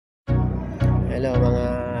Hello mga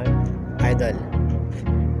idol.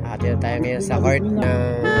 Atin tayo ngayon sa court ng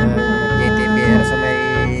JTBR sa may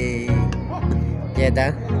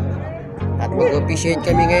Jeddah. At mag-officiate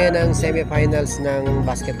kami ngayon ng semifinals ng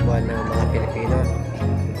basketball ng mga Pilipino.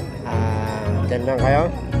 Dyan lang kayo.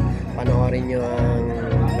 Panoorin nyo ang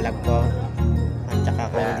vlog ko. At saka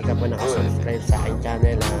kung hindi ka pa nakasubscribe sa aking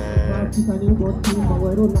channel,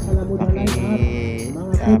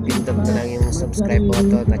 pindot na lang yung subscribe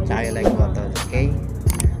button at saka yung like button. Okay?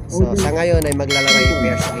 So sa ngayon ay maglalaro yung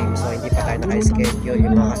first game. So hindi pa tayo naka-schedule.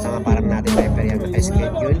 Yung mga kasama parang natin tayo pero yung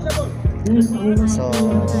naka-schedule. So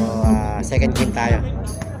second game tayo.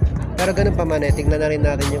 Pero ganun pa man tignan na rin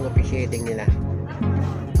natin yung officiating nila.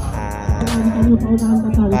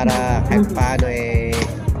 Para kahit paano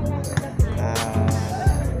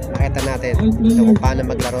makita natin kung paano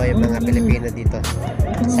maglaro yung mga Pilipino dito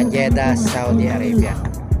sa Jeddah, Saudi Arabia.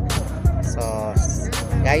 So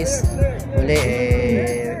guys, muli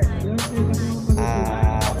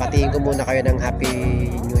patiin ko muna kayo ng Happy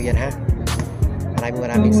New Year ha.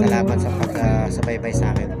 Maraming salamat sa pagsubaybay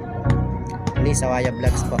sa akin. Muli sa Waya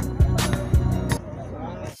Vlogs po.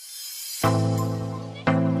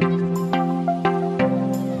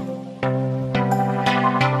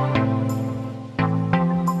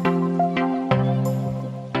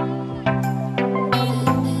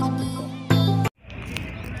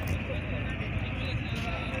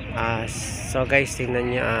 So guys,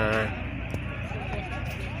 tingnan nyo,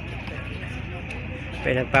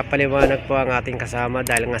 pinagpapaliwanag po ang ating kasama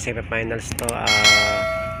dahil nga semifinals to.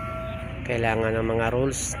 Kailangan ng mga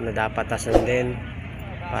rules na dapat asundin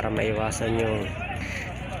para maiwasan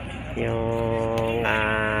yung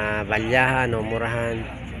balyahan o murahan.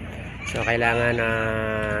 So kailangan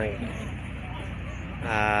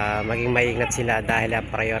maging maingat sila dahil ang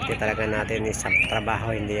priority talaga natin is ang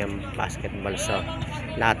trabaho, hindi ang basketball. So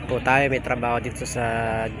lahat po tayo may trabaho dito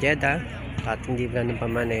sa Jeddah at hindi ganun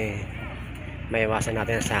pa man maiwasan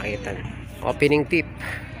natin ang sakitan. Opening tip,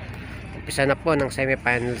 umpisa na po ng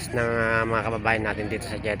semifinals ng mga kababayan natin dito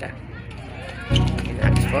sa Jeddah.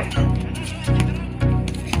 Inalis po.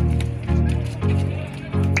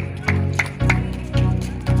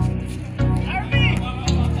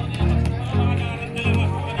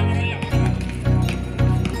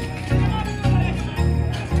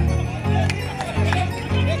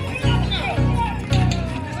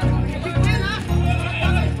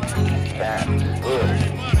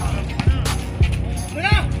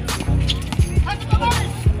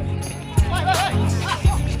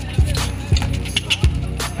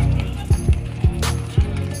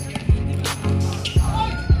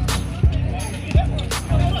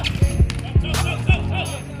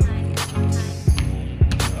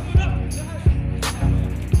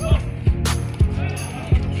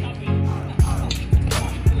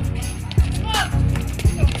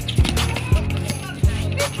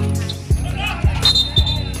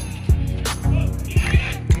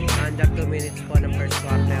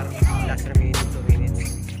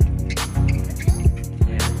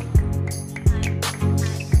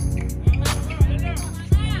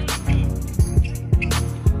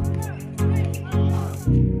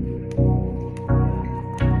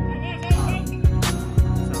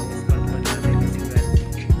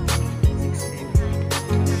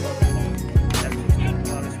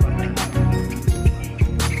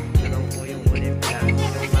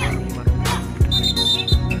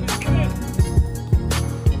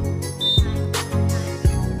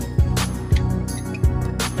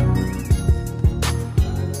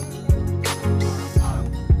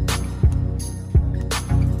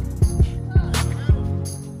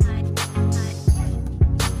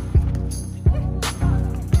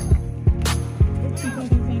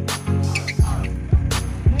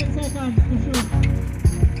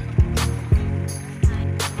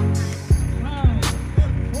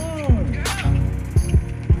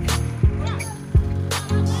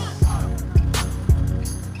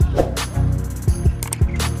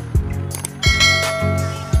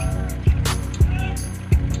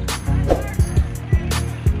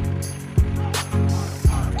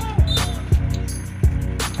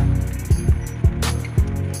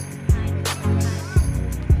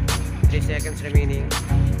 Seconds remaining.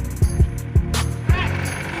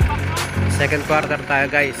 Second quarter tayo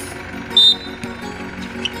guys.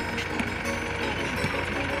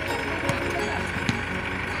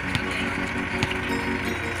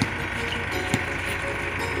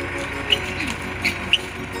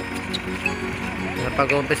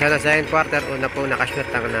 Pag-umpisa na second quarter, una po nakashoot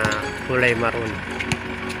ang na kulay maroon.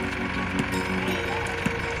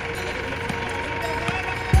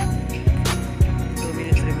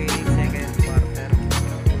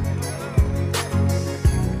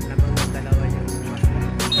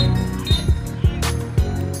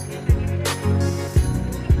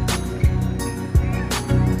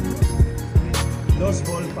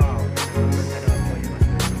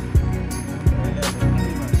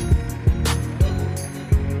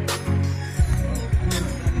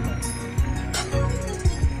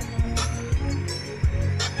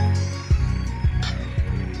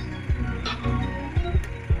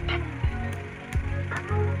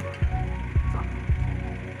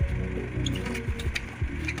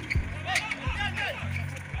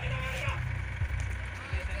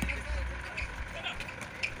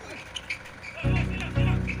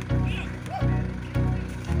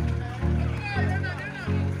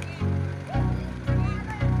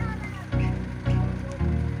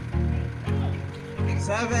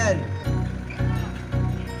 7.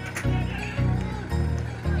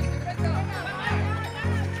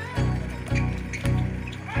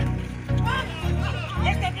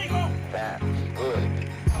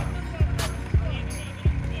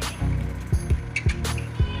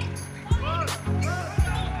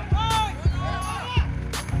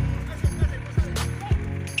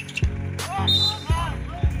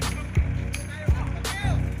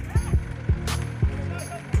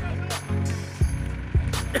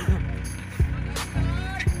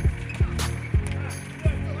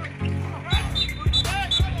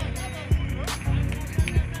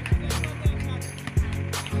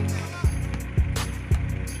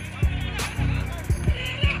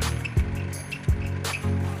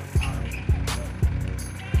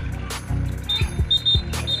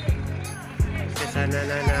 Sana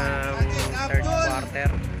na ng third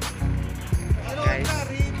quarter, guys.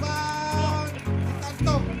 Rebound.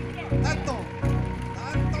 Tanto.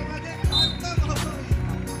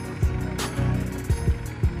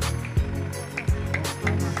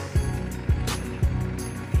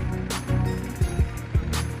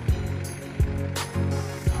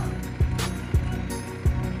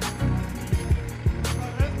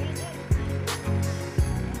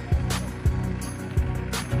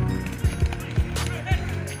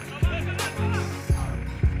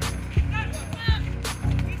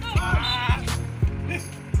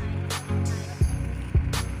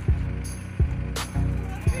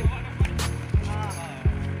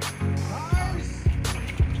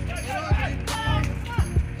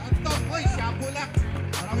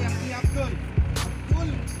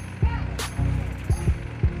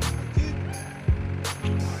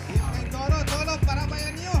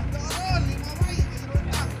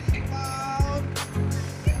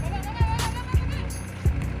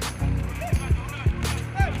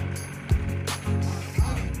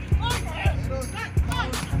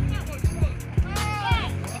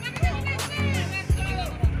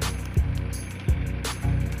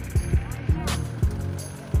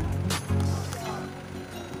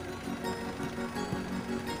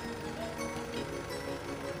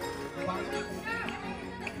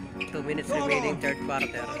 Two minutes remaining third quarter.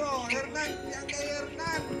 Hernan, yang kay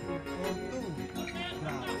Hernan. 4-2.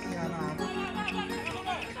 Grabe, harap.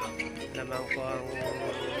 Lamang ko ang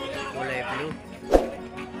kulay blue.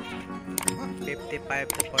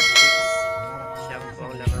 55 to 46. Siyang po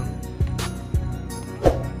ang lamang.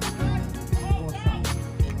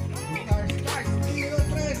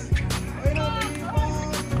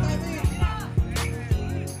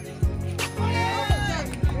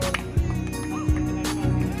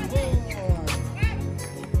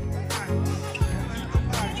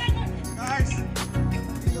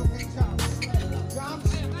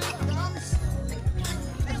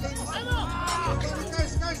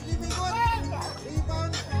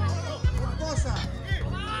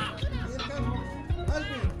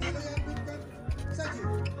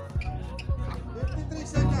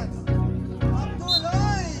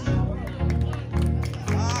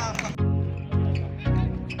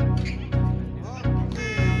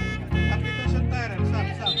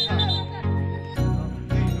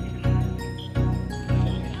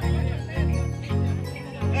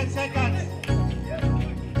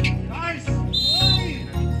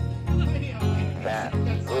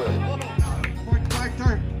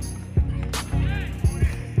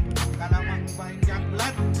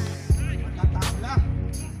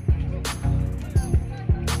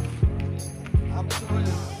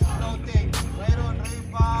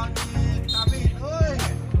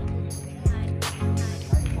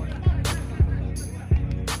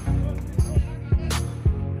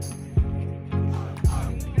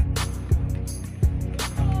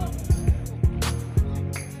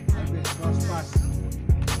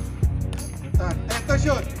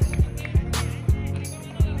 Shoot.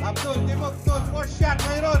 Abdul, tibok, tol, first shot,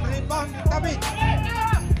 mayroon, rebound, Tabit.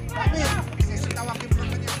 Sisitawagin mo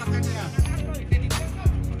naman yung kanya.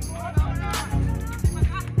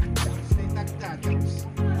 Stay tagda, James.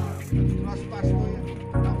 Cross pass mo yan.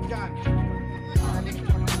 Up dyan. Naling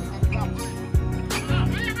mo naman ang drops.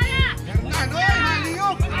 Hernan, oy,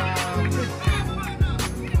 naliyok.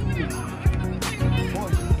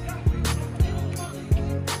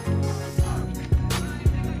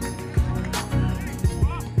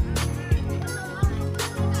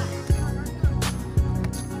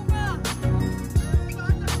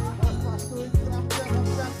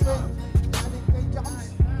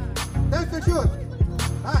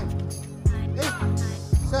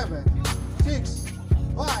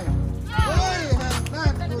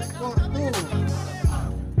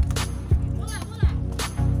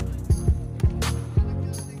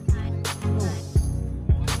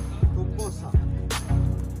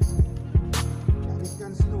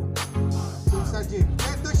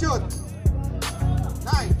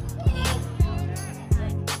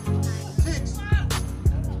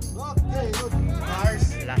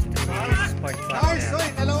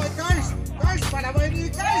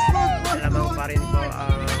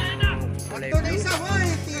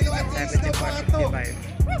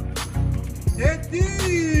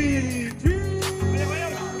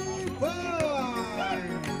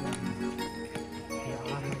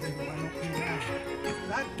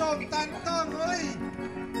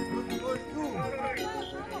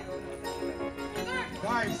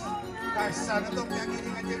 guys. Guys, sana to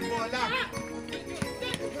piyagilingan yung bola.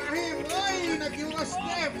 Ibrahim, oy! Nag-iwas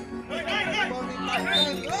step! Bowling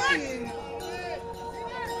pattern, oy!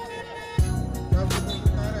 Sabi ng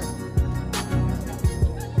gitara.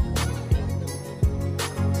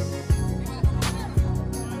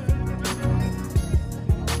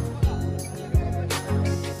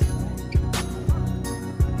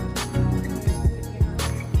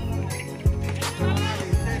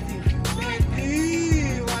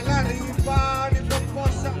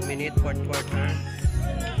 Minute, fourth quarter.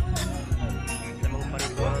 Namang pa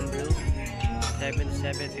rin po ang blue.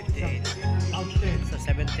 77-58. So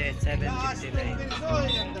 78-7-59. Last 2 minutes.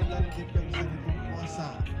 Oy, ang dalang depensa nitong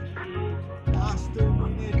Pasa. Last 2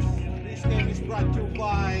 minutes. This game is brought to you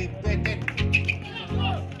by Betet.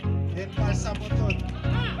 Herbal sa motor.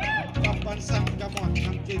 Pambansang gamot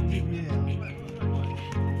ng JTBL.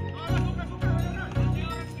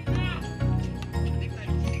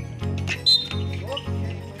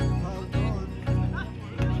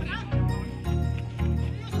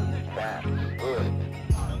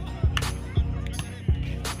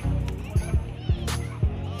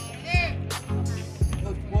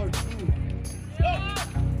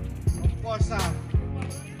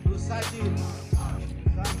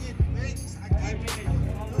 Sajid, wait, Sajid,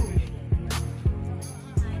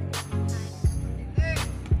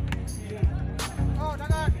 oh,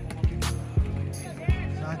 dagat.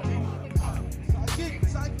 Sajid,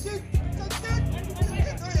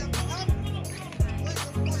 ay, ang up. Ay,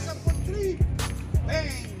 ang pasang po 3. Bang.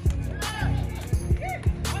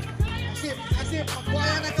 Nasib,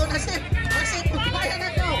 magbuhaya na to, Nasib, magbuhaya na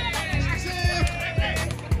to. Nasib.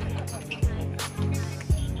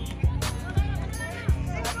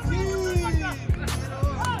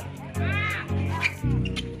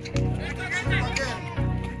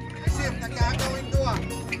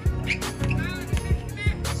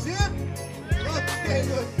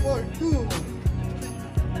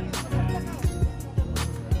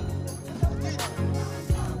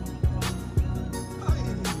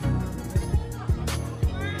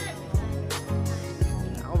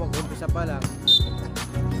 Ako mag-umpisa pa lang.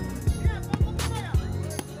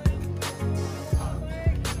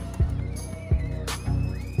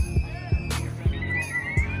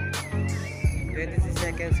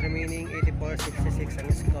 Seconds remaining, 84-66 ang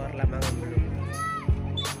score lamang ang blue.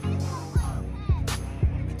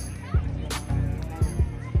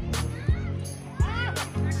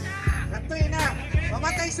 Natuloy na!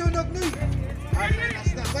 Mamatay sunog ni!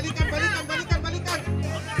 Balikan! Balikan!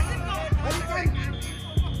 Okay.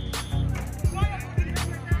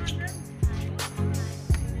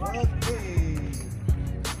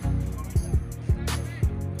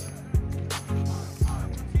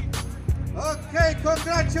 Okay,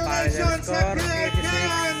 congratulations Final score again!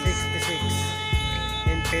 86-66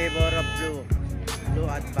 in favor of blue. Blue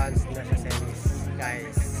advanced na sa semis,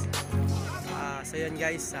 guys. So yun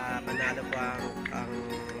guys, panalo po ang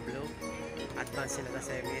blue. Advanced sila sa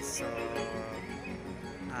semis. So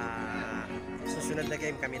susunod na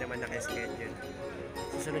game kami naman naka-schedule.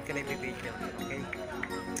 Susunod ka na i-video. Okay?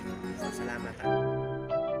 So salamat.